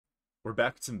We're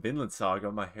back to some Vinland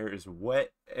Saga. My hair is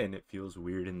wet and it feels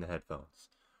weird in the headphones.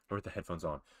 Or with the headphones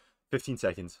on. 15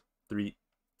 seconds. Three,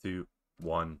 two,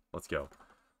 one. Let's go.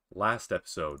 Last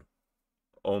episode,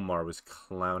 Omar was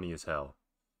clowny as hell.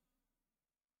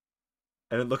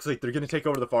 And it looks like they're gonna take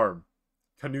over the farm.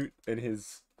 Canute and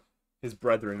his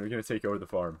brethren are gonna take over the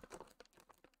farm.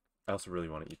 I also really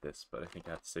want to eat this, but I think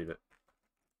I have to save it.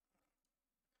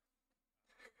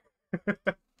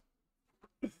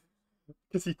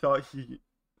 Because he thought he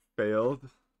failed.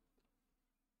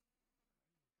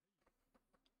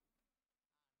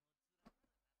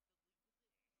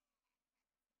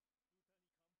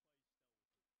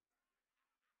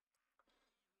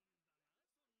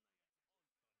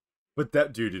 But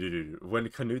that dude, when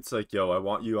Canute's like, yo, I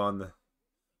want you on the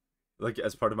like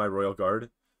as part of my royal guard,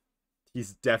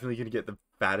 he's definitely gonna get the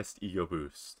fattest ego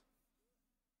boost.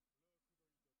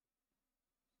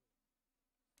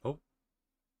 Oh,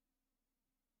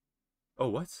 oh,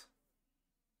 what?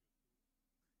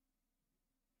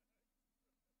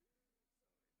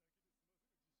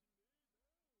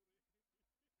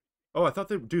 Oh, I thought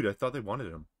they wanted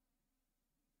him.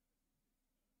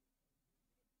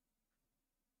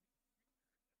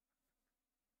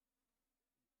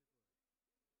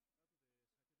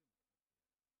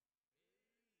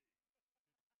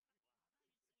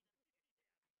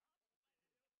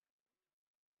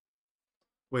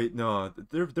 Wait, no,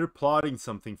 they're plotting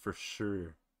something for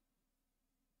sure.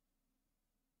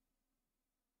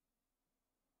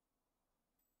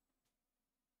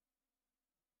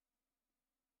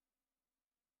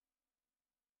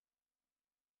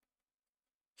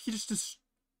 He just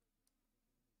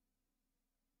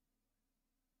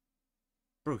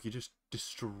bro, he just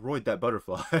destroyed that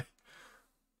butterfly.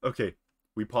 Okay,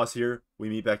 we pause here. We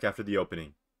meet back after the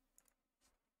opening.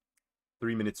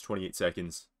 3 minutes 28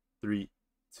 seconds. Three,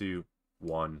 two,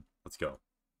 one. Let's go.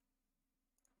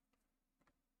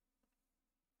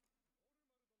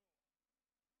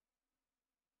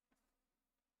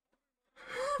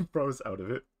 Bro's out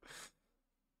of it.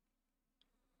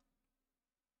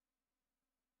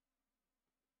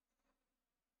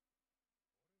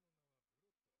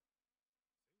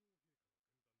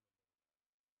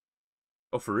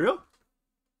 Oh, for real?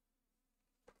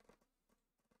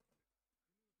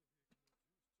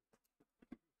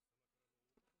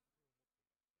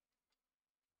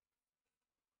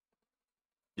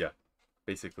 Yeah,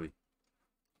 basically.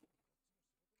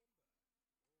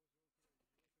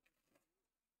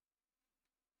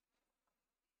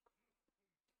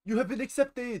 You have been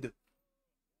accepted.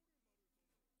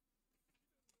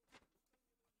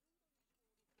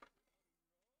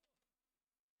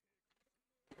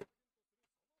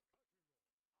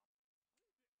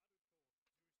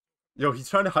 Yo, he's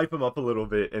trying to hype him up a little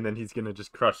bit, and then he's gonna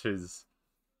just crush his.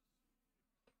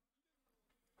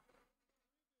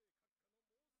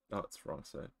 Oh, it's wrong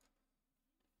side.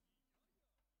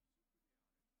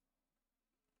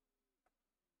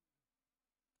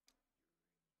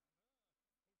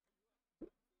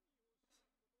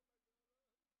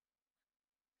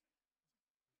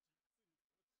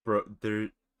 Bro, they're.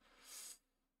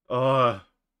 Uh.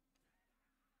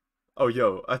 Oh,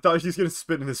 yo, I thought he was gonna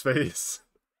spit in his face.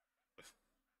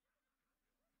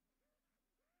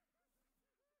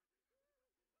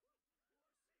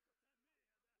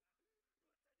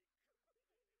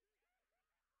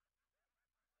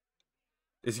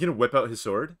 Is he gonna whip out his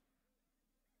sword?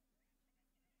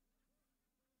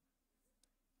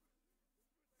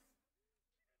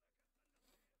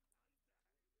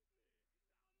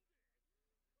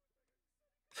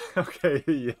 Okay,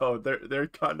 yo, they're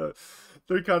kind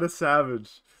of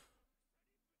savage.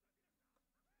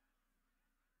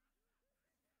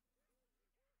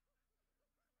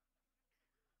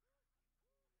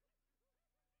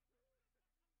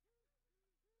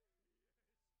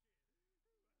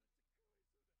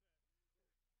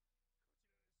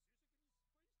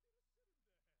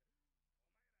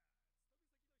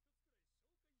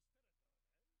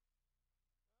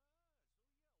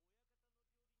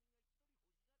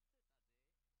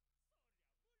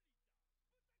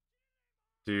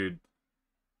 Dude,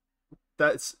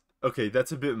 that's okay,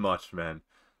 that's a bit much, man.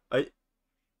 I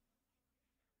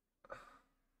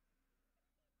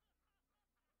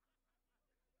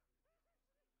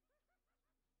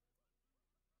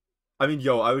I mean,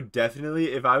 yo, I would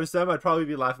definitely if I was them, I'd probably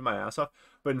be laughing my ass off,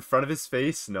 but in front of his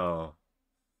face, no.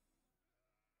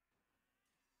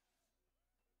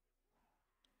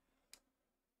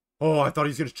 Oh, I thought he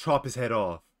was gonna chop his head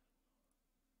off.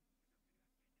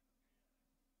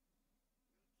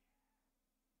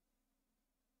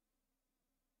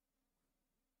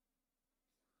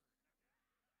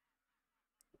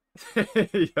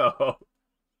 Yo.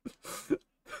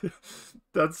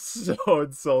 That's so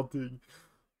insulting.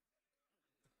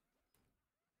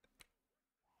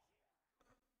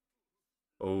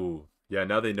 Oh, yeah,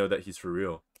 now they know that he's for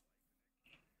real.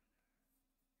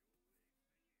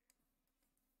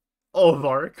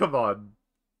 Omar, come on.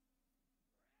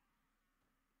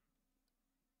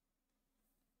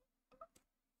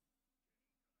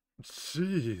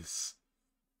 Jeez.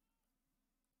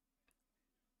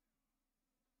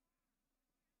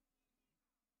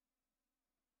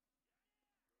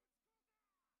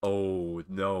 Oh,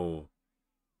 no.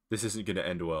 This isn't gonna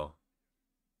end well.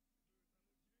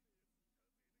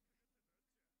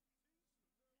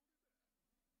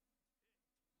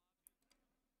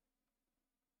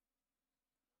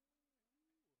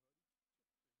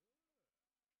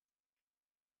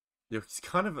 Yo, he's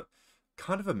kind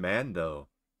of a man though.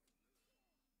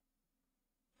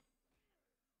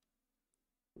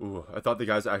 Ooh, I thought the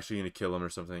guy's actually gonna kill him or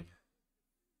something.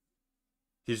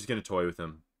 He's just gonna toy with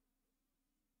him.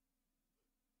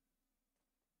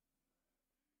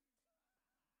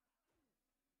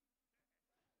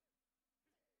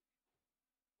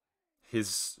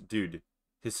 Dude,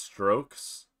 his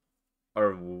strokes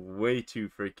are way too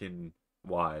freaking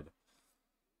wide.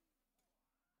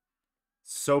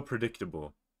 So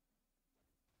predictable.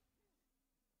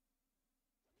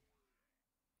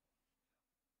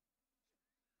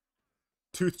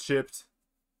 Tooth chipped.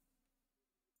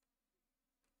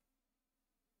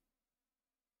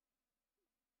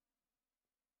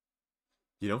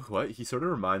 You know what? He sort of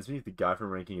reminds me of the guy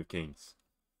from Ranking of Kings.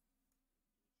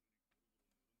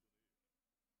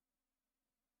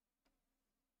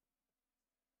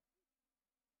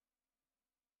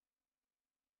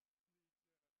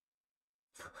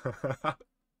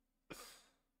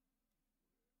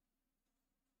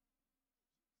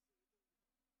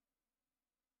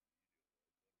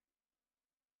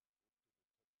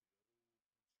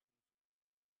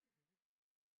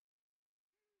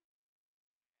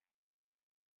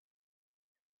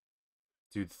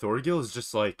 Dude, Thorgil is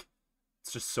just like,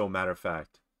 it's just so matter of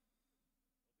fact.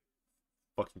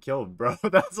 Fucking kill him, bro.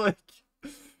 That's like,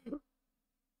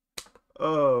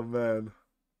 oh man.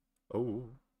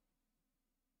 Oh,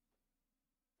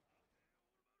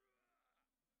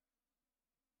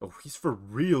 oh, he's for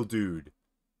real, dude.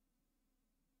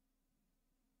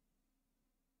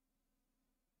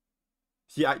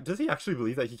 Does he actually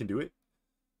believe that he can do it?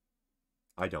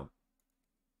 I don't.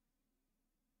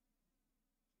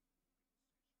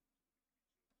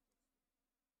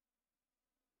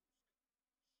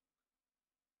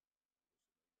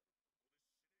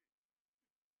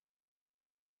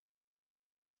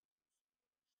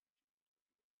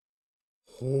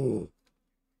 Oh,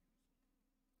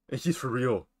 and he's for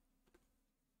real.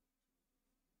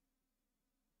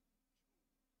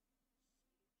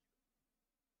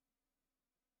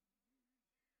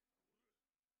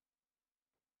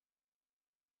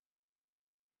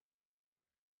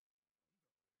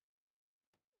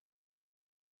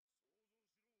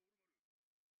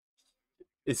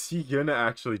 Is he gonna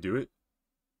actually do it?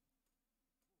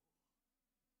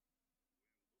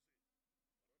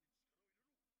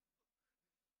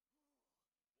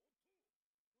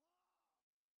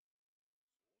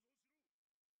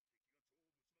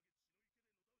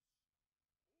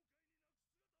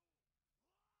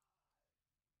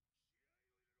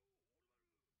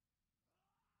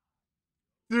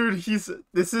 Dude,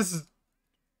 this is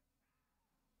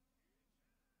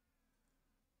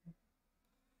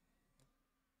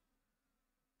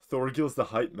Thorgil's the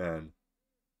hype man.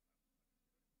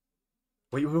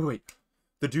 Wait, wait, wait.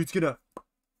 The dude's gonna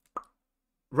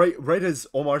right as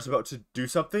Omar's about to do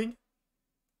something,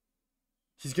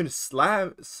 he's gonna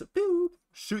boop,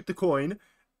 shoot the coin.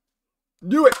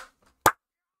 Do it.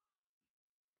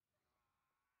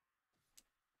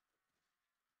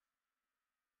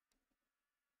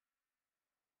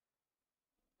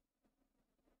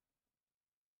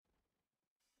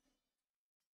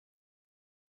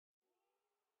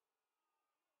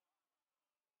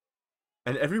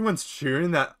 And everyone's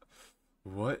cheering that.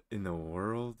 What in the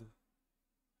world?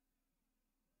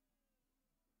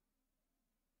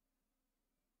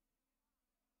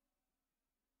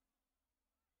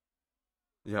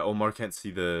 Yeah, Omar can't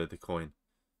see the coin.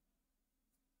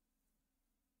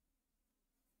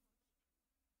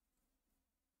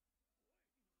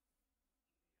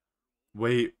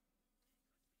 Wait,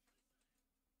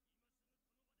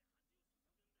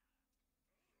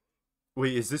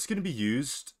 wait, is this gonna be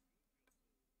used?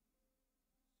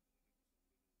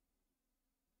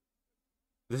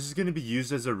 This is gonna be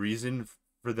used as a reason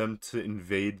for them to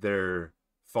invade their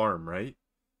farm, right?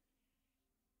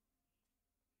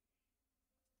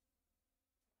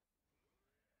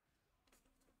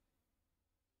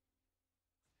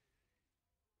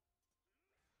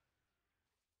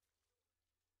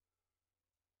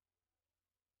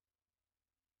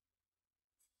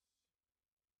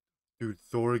 Dude,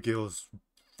 Thorgil's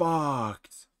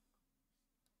fucked.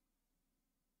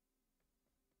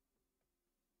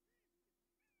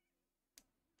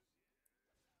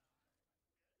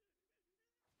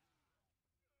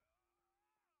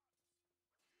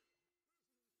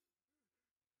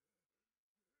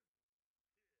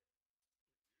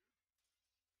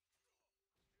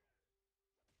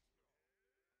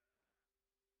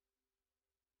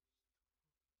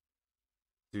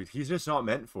 Dude, he's just not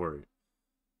meant for it.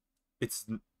 It's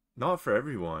not for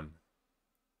everyone.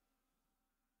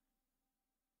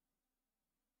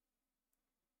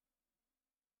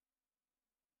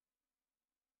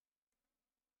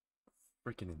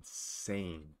 Freaking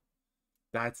insane.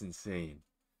 That's insane.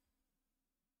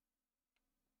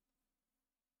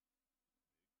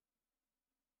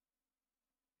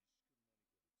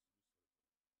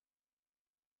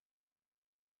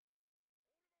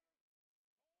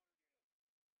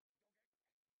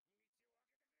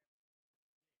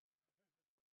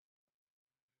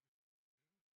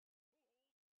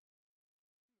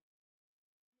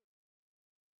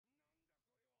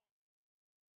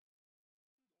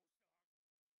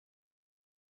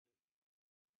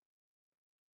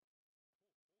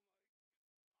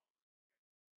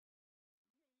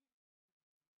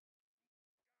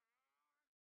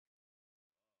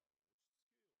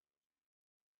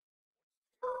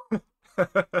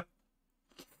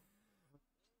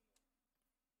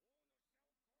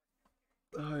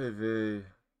 Ay, vey.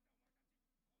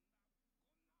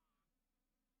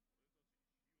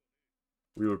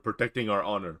 We were protecting our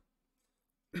honor.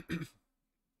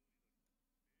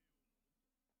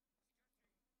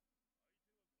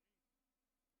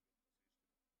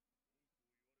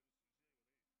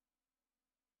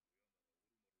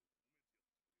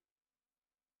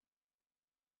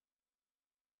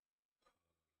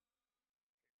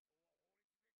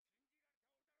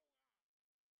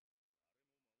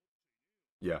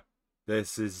 Yeah.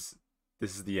 This is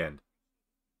this is the end.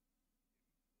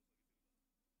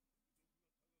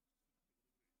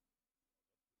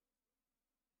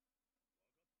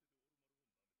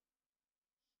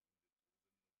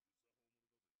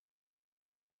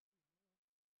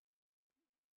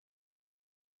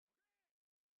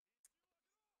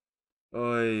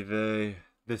 Oy vey.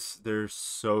 They're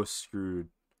so screwed.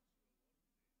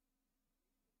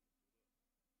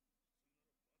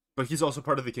 But he's also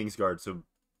part of the King's Guard, so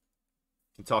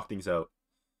can talk things out.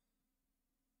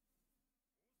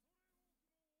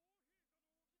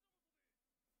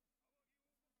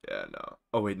 Yeah, no.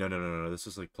 Oh wait, no. This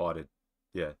is like plotted.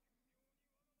 Yeah.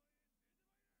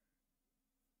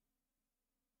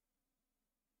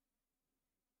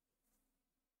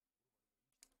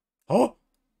 Oh!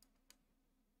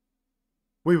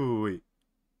 Wait.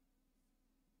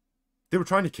 They were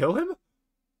trying to kill him?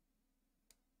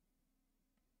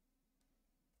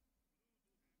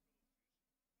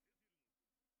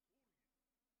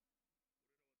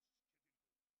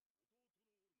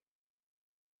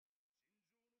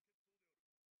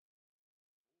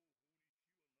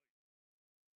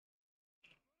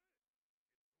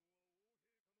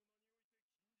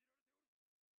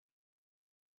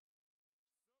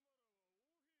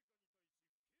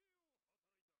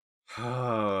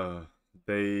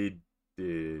 They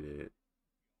did it.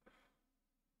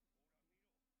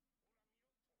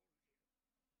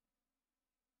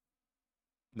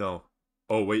 No.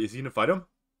 Oh wait, is he gonna fight him?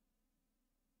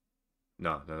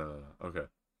 No. Okay.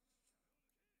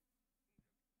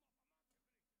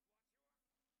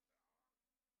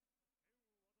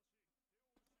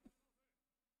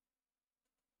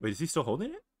 Wait, is he still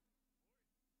holding it?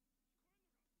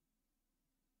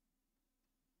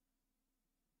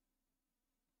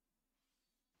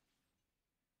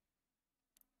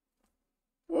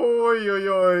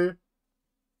 Oi.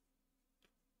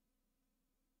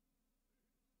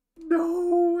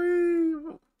 No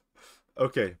way.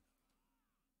 Okay.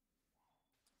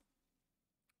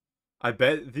 I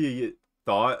bet the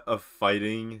thought of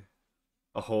fighting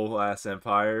a whole ass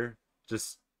empire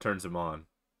just turns him on.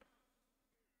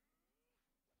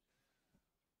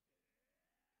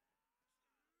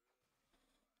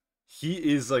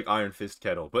 He is like Iron Fist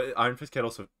Kettle, but Iron Fist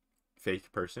Kettle's a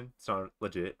fake person. It's not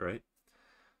legit, right?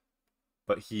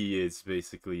 But he is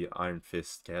basically Iron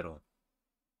Fist Kettle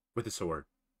with a sword.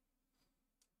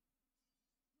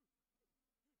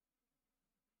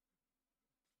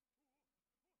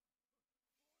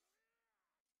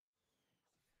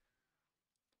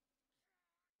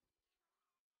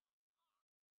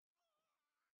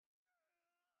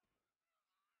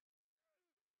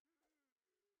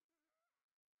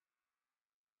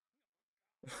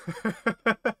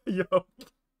 Yo.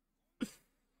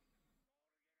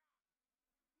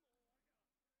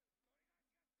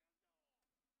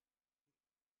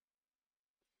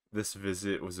 This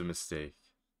visit was a mistake.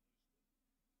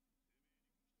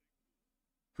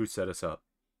 Who set us up?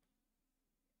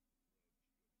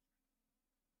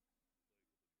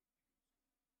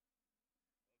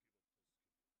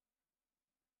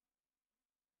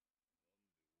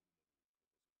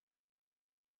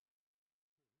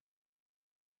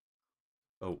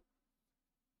 Oh.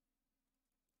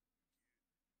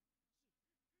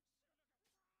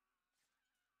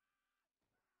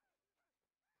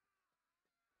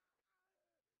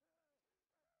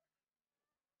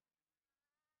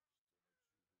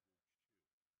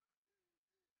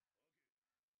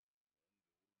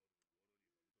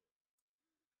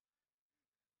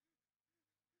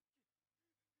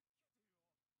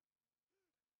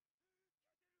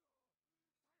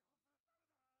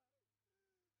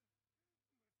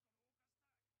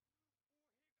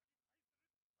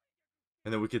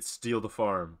 And then we could steal the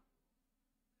farm.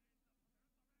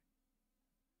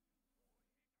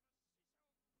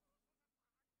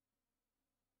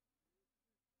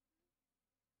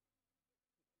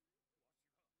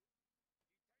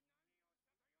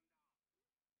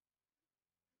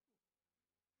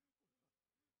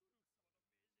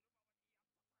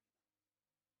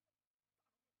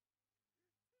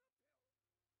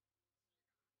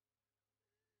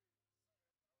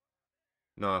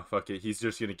 Nah, fuck it. He's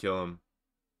just gonna kill him.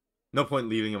 No point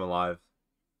leaving him alive.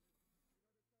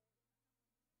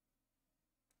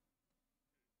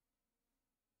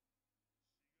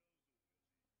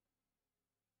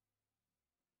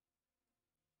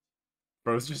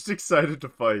 Bro's just excited to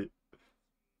fight.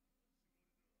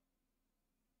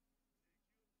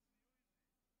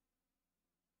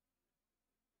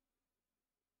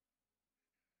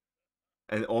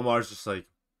 And Omar's just like,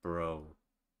 bro,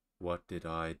 what did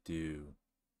I do?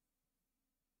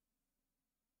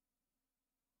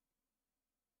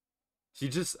 He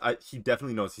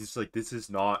definitely knows. He's just like, this is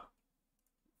not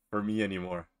for me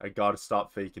anymore. I gotta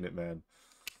stop faking it, man.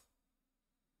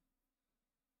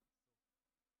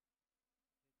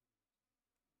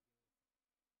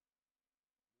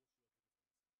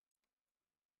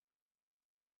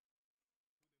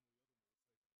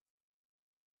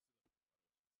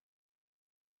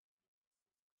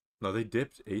 No, they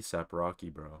dipped ASAP Rocky,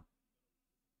 bro.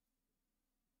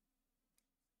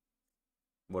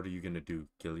 What are you gonna do?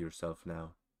 Kill yourself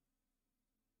now?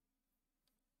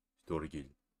 Dorgil.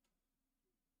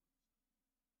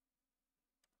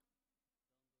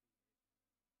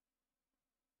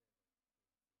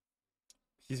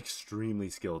 He's extremely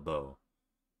skilled, though.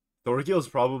 Thorgil's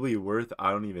probably worth,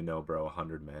 I don't even know, bro,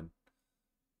 100 men.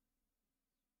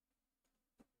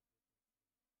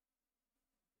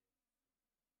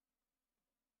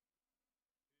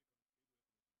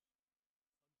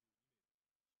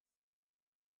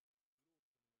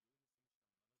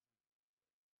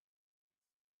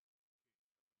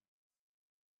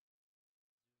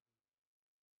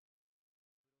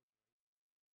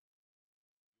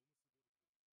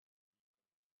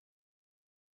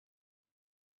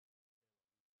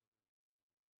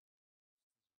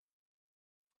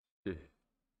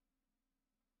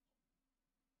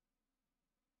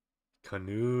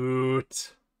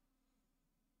 Canute.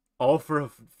 All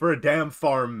for a damn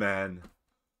farm, man.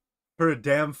 For a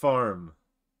damn farm.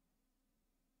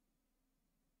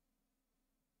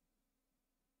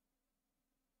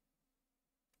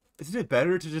 Isn't it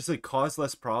better to just like cause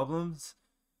less problems?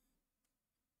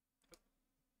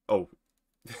 Oh,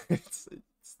 it's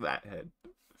that head. I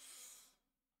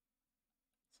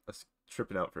was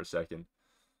tripping out for a second.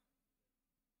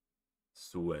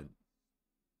 Swen.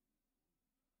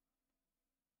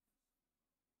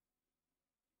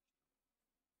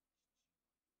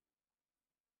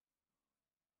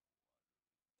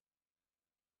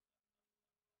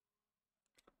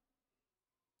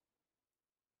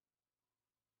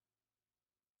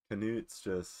 Canute's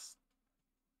just,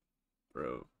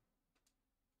 bro.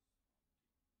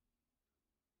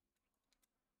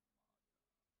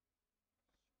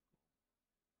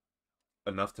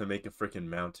 Enough to make a freaking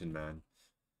mountain, man.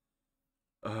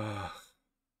 Ugh.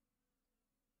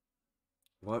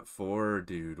 What for,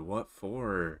 dude? What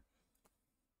for?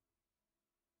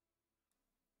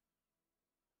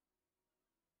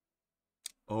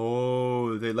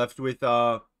 Oh, they left with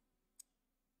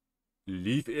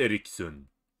Leif Erikson.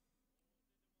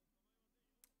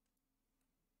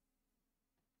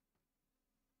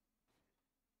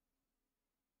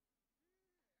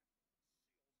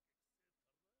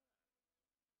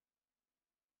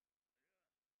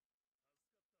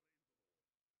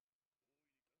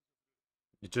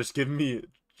 Just give me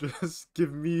just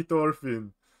give me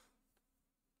Thorfinn.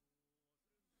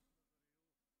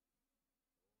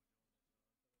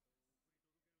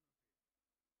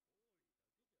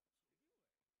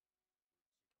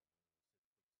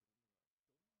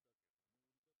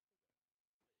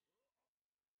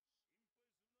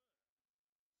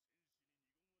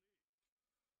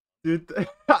 Dude,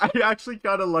 I actually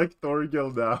kind of like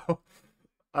Thorgil now.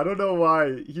 I don't know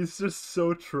why. He's just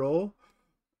so troll.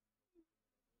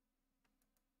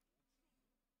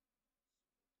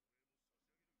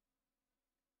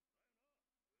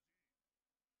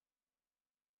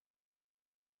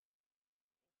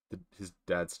 His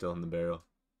dad's still in the barrel.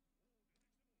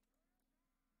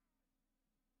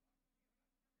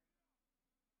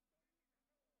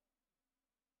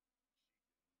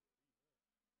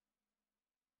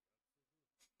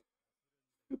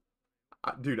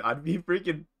 Dude, I'd be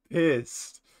freaking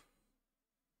pissed.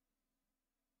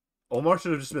 Omar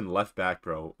should have just been left back,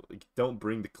 bro. Like, don't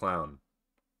bring the clown.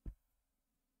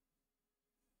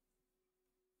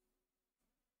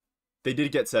 They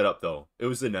did get set up though. It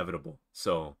was inevitable.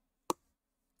 So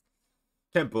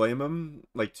can't blame him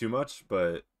like too much,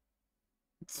 but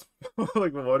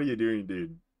like what are you doing,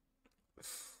 dude?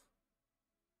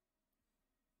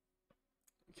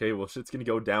 Okay, well shit's gonna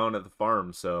go down at the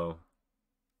farm, so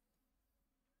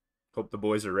hope the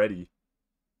boys are ready.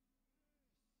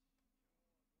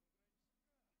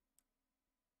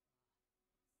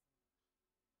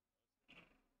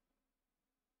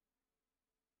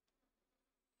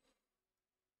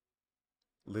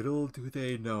 Little do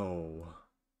they know.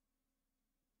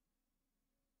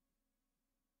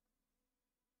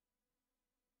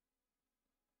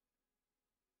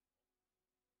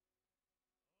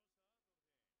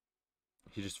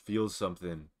 He just feels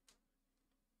something.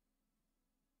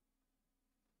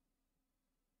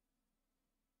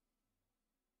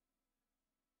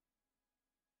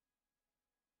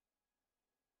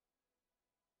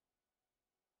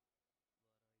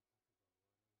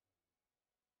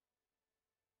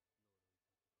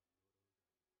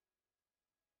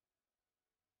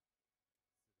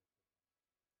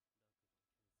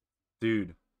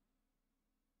 Dude,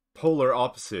 polar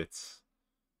opposites.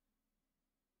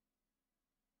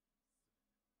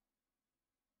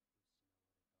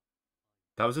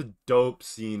 That was a dope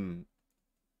scene.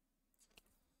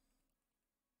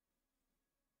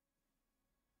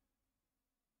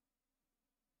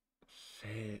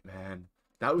 Shit, man.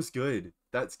 That was good.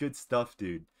 That's good stuff,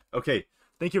 dude. Okay.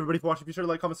 Thank you everybody for watching. Be sure to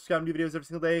like, comment, subscribe, and do videos every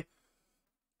single day.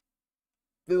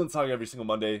 Vinland Saga every single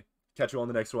Monday. Catch you on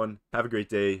the next one. Have a great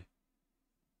day.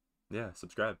 Yeah,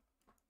 subscribe.